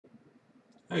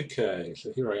Okay,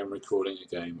 so here I am recording a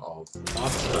game of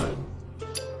HearthStone.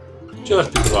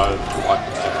 Just because I like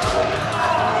the Tavern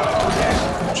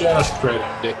Brawl. Just created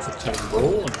a deck for the Tavern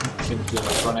Brawl, and it seems to be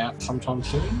going to run out sometime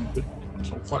soon, but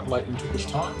it's not quite late into this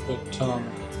time. But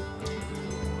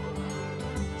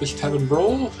this Tavern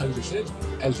Brawl, as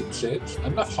it says,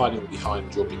 enough hiding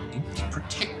behind your big imp to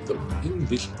protect them. In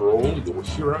this brawl, your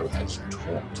hero has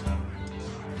taunt.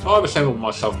 So I've assembled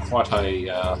myself quite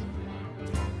a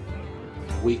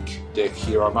weak deck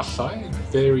here, I must say.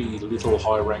 Very little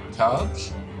high rank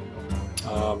cards,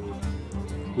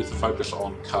 with a focus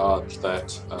on cards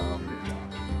that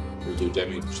will do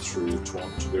damage through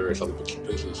taunt to various other bits and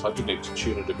pieces. I do need to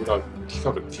tune it a bit. I've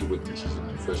discovered a few weaknesses in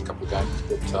the first couple of games,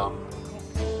 but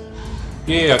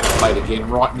yeah, I can play it again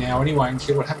right now anyway and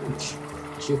see what happens.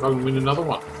 See if I can win another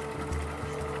one.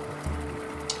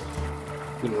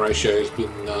 Win ratio has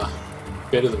been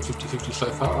better than 50-50 so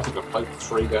far. I think I've played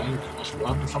 3 games and lost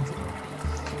 1 or something.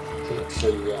 So let's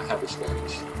see how this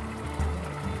goes.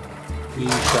 We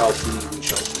shall see, we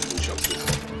shall see, we shall see.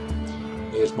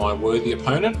 There's my worthy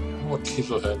opponent. What's his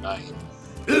or her name?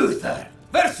 Uther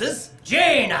versus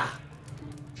Jaina.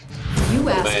 You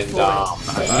asked for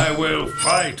it. I will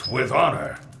fight with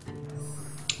honor.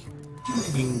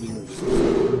 Ding, ding,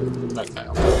 ding. Okay,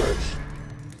 I'll go first.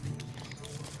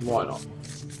 Why not?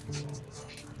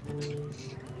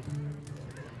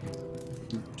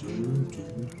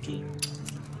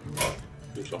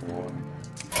 He's got more.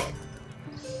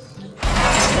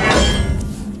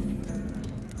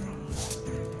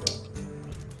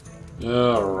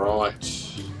 All right.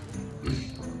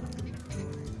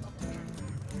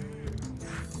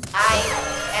 I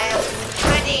am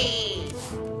ready.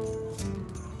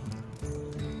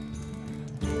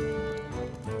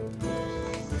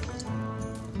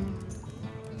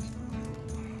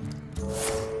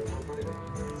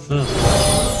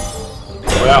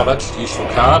 Wow, that's a useful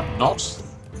card. Not.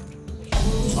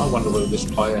 I wonder whether this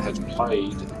player has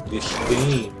played this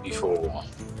theme before.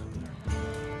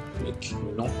 It's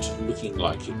not looking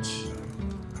like it.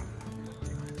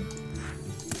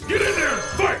 Get in there and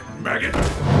fight, maggot!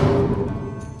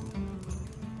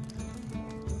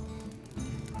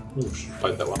 Ooh, should have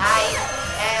played that one. I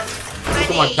am Look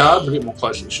at my cards a bit more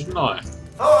closely, shouldn't I?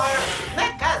 For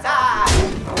Mekazar.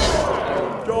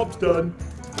 Job's done.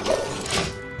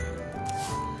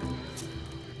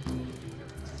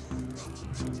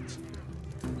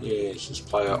 Yes, this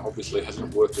player obviously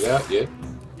hasn't worked it out yet.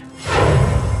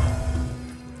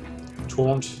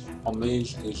 Taunt on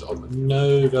these is of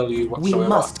no value whatsoever. We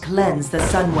must cleanse the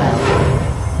Sunwell.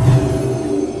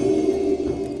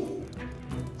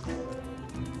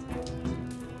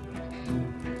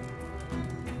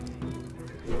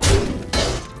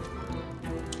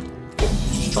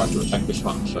 Just tried to attack this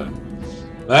one, so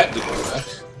that didn't work.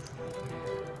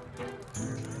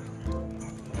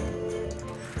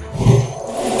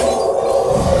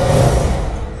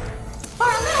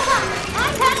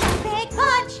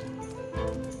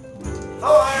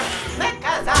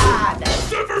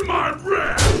 Sever my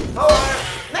wrath! For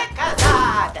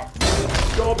Mekazar.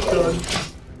 Job's done.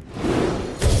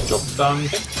 Job done,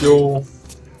 thank you.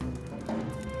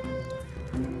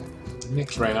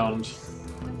 Next round.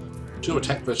 2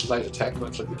 attack versus 8 attack,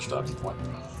 that's a good starting point.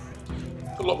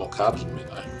 Got a lot more cards than me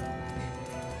though.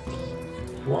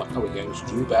 What are we going to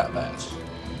do about that?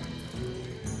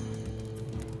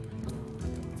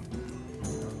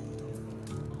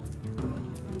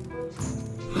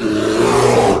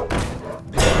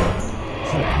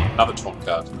 Another taunt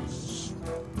card.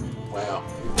 Wow.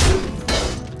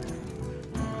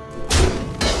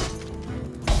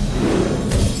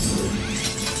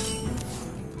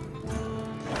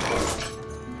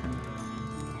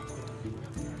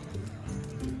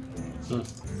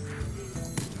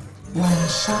 One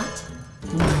shot,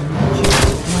 one kill.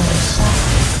 One shot,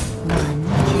 one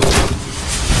kill.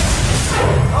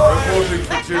 Reporting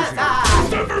for duty.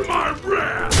 Sever my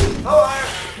wrath! For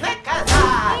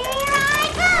Mekazar. Here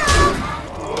I come.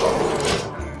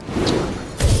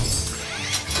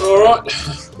 Alright,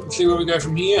 let's see where we go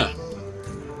from here.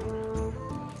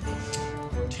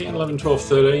 10, 11, 12,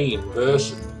 13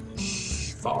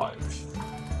 versus 5.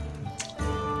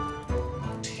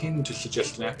 Tend to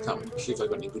suggest an outcome. See if they've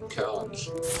got any good cards.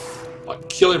 Like,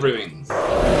 kill everything.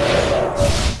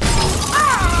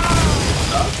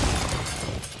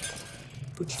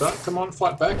 Good start. Come on,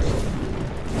 fight back.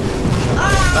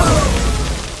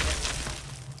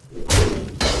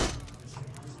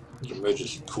 What does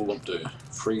emergency coolant do?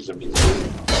 Freeze them in.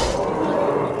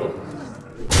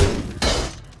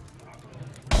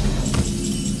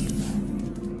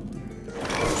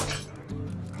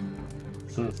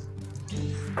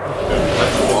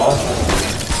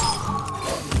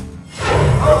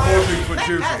 Reporting for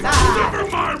duty. Sever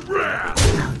my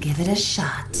wrath. I'll give it a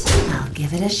shot. I'll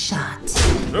give it a shot.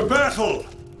 The battle.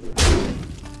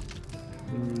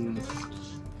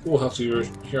 4 health to your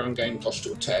hero and gain plus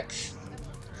to attack.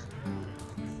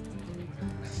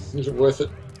 Is it worth it?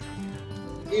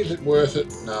 Is it worth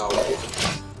it? No.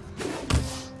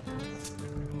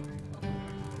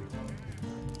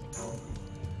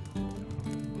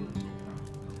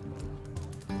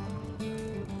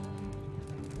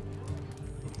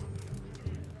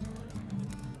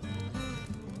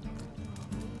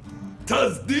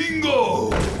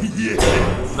 Tazdingo!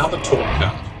 Yes! Another taunt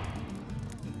card.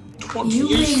 Taunt's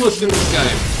useless in this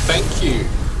game. Thank you.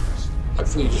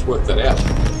 Hopefully you just worked that out. I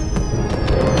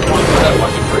don't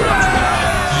like it very much.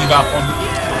 Give up on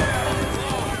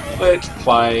it. Let's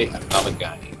play another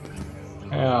game.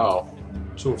 How?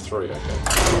 2 of 3, okay.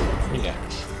 3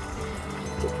 games.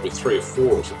 It'll be 3 or 4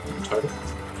 or something in total.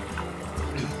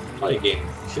 Play again.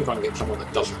 See if I can get someone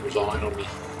that doesn't resign on me.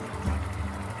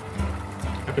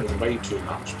 Happens way too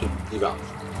much to give up.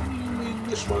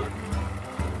 This one.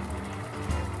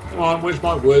 Come on, where's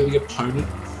my worthy opponent?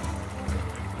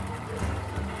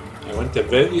 I want a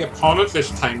worthy opponent this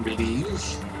time,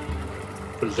 please.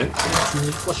 Present to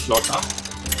me for slaughter.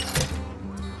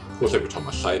 Of course, every time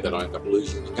I say that, I end up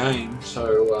losing the game,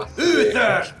 so,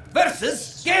 Uther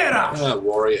versus Geralt.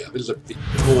 Warrior. This is a bit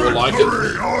more like it.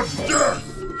 Or death.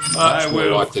 I Much more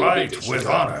will likely to be fight this with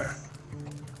time. honor.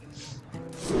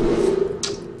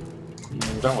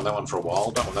 Don't want that one for a while.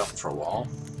 Don't want that one for a while.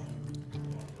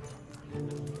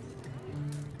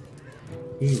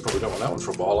 Probably don't want that one for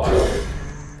a while either.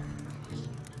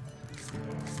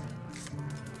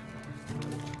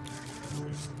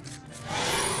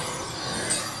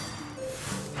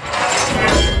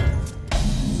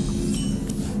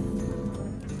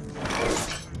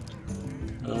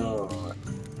 Alright.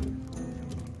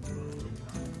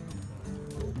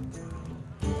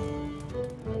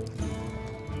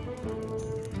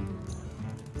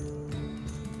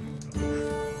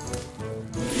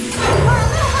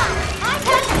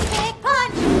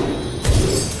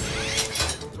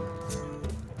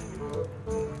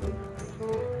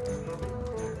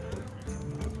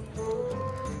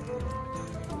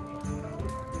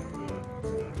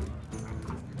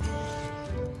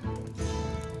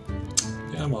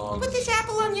 Come on. Put this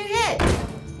apple on your head.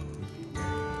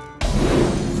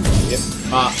 Yep,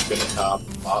 much better card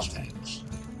than last hands.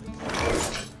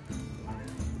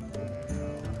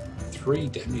 3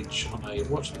 damage on a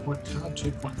what's the point card?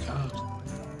 2-point card.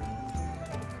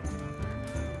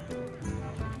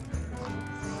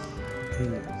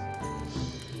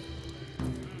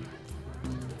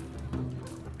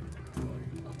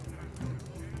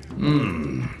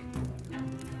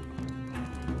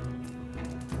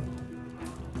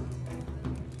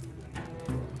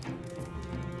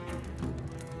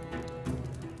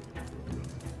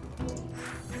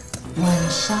 One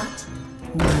shot,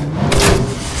 one kill.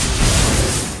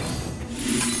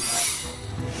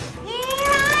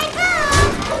 Here I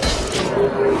come.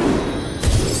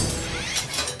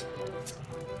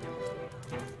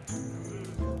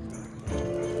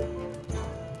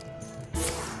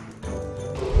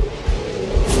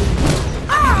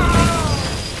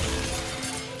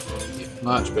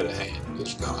 Much better hand,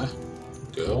 this guy.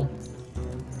 Girl.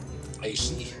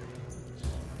 AC.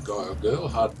 Guy or girl,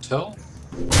 hard to tell.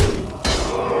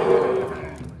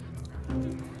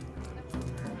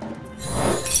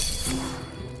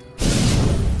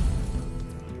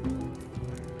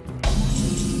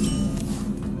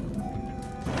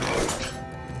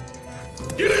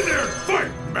 Get in there and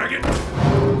fight, maggot!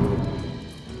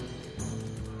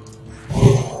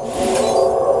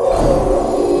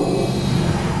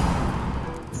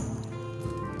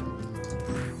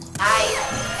 I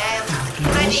am Give it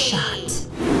a ready. shot.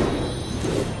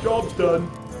 Job's done.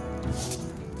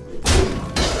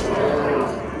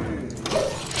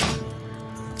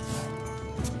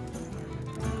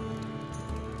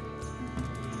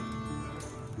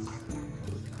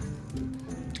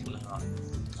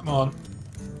 Come on.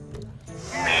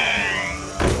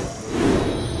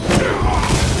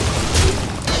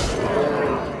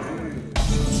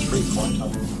 Three-pointer.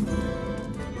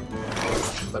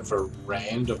 But for a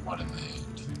random one in the hand.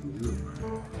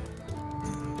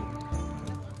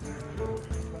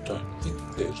 Don't think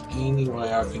there's any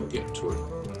way I can get to it.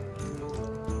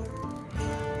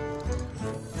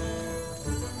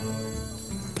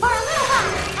 For a little while,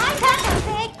 I got a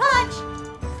big punch.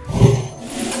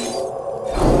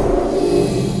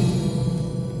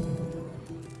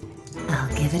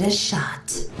 I'll give it a shot.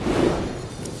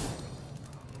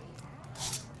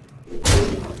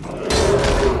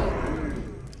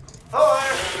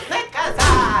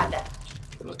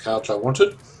 cards I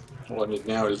wanted. All I need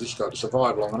now is this guy to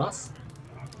survive long enough.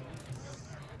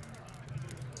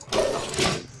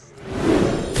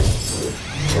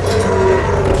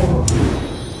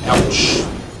 Ouch.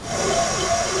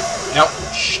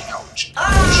 Ouch, ouch,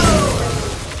 ouch.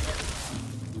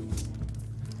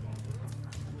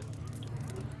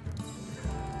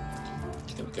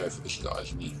 He's going to go for this guy,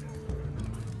 isn't he?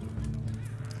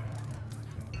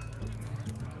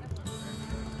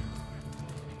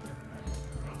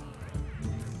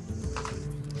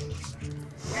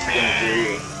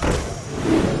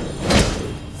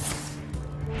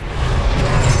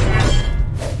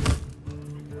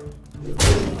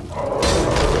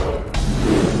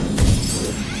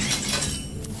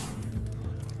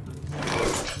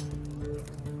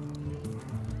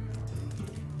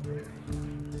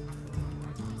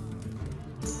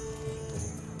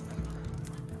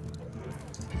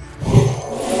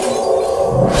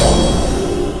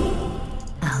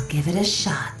 Give it a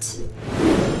shot.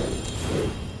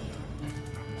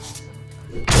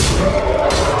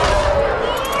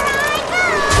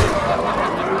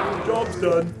 Job's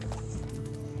done.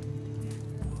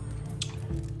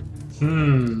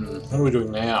 What are we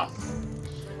doing now?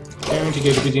 Going to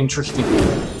get a bit interesting.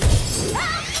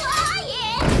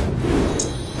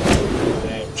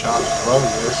 Damn, charge as well,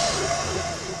 yes.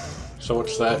 So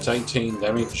what's that? 18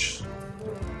 damage.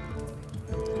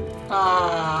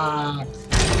 Ah.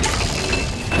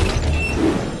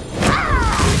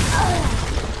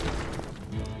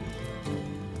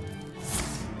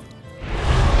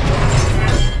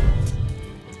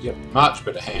 Yep, much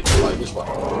better hand to play this one.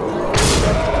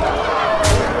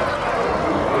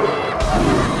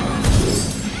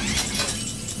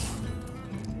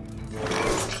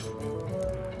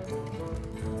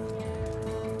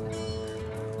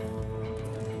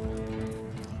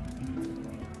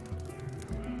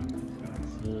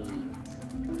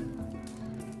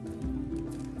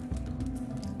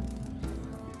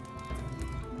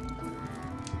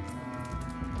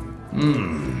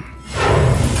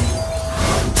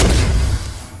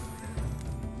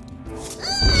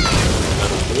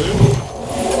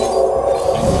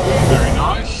 Very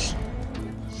nice.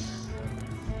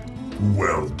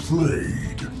 Well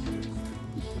played.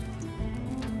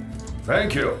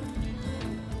 Thank you.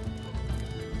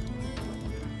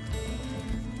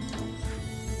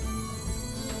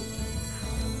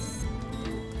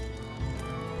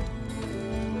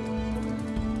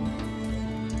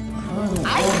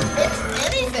 I can fix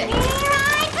anything.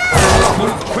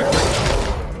 Move quickly.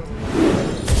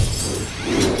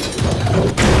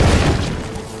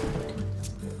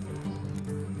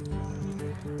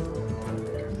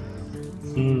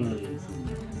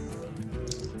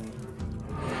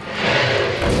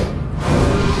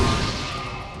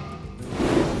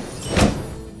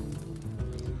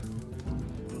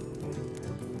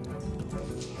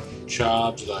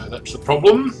 Charge though, that's the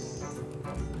problem.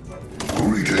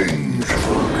 Greetings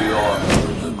from beyond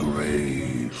the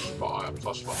grave. Fire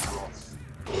plus 1 draw.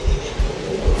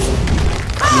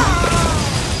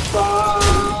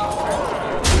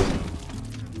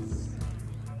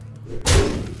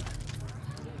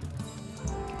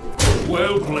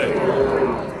 Well played.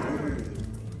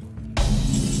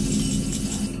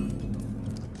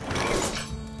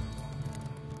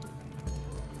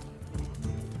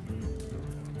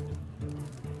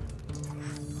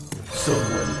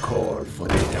 Someone called for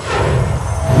the down.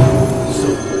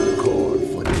 Someone called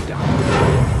for the down.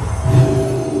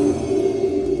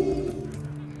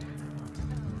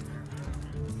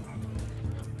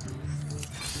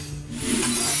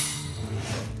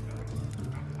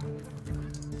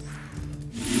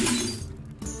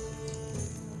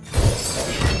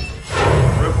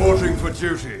 Reporting for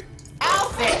duty. I'll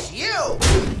fix you.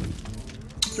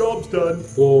 Job's done.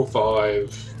 4,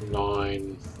 5,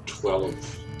 9,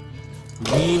 12.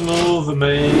 Nemo the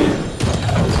man.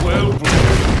 Well played.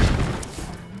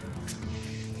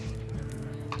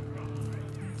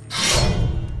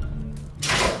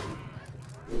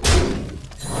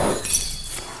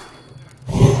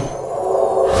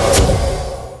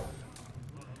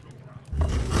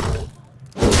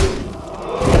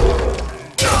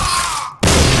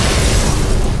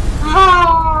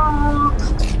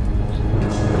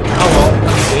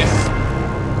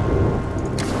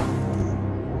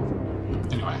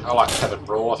 I like Tavern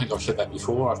Brawl. I think I've said that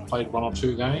before. I've played 1 or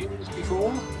 2 games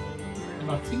before, and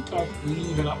I think I've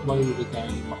even uploaded a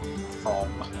game from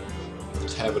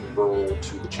Tavern Brawl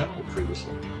to the channel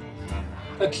previously.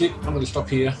 That's it. I'm going to stop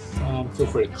here. Feel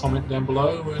free to comment down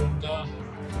below, and yeah,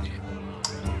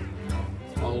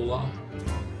 I'll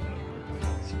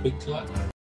speak to you later.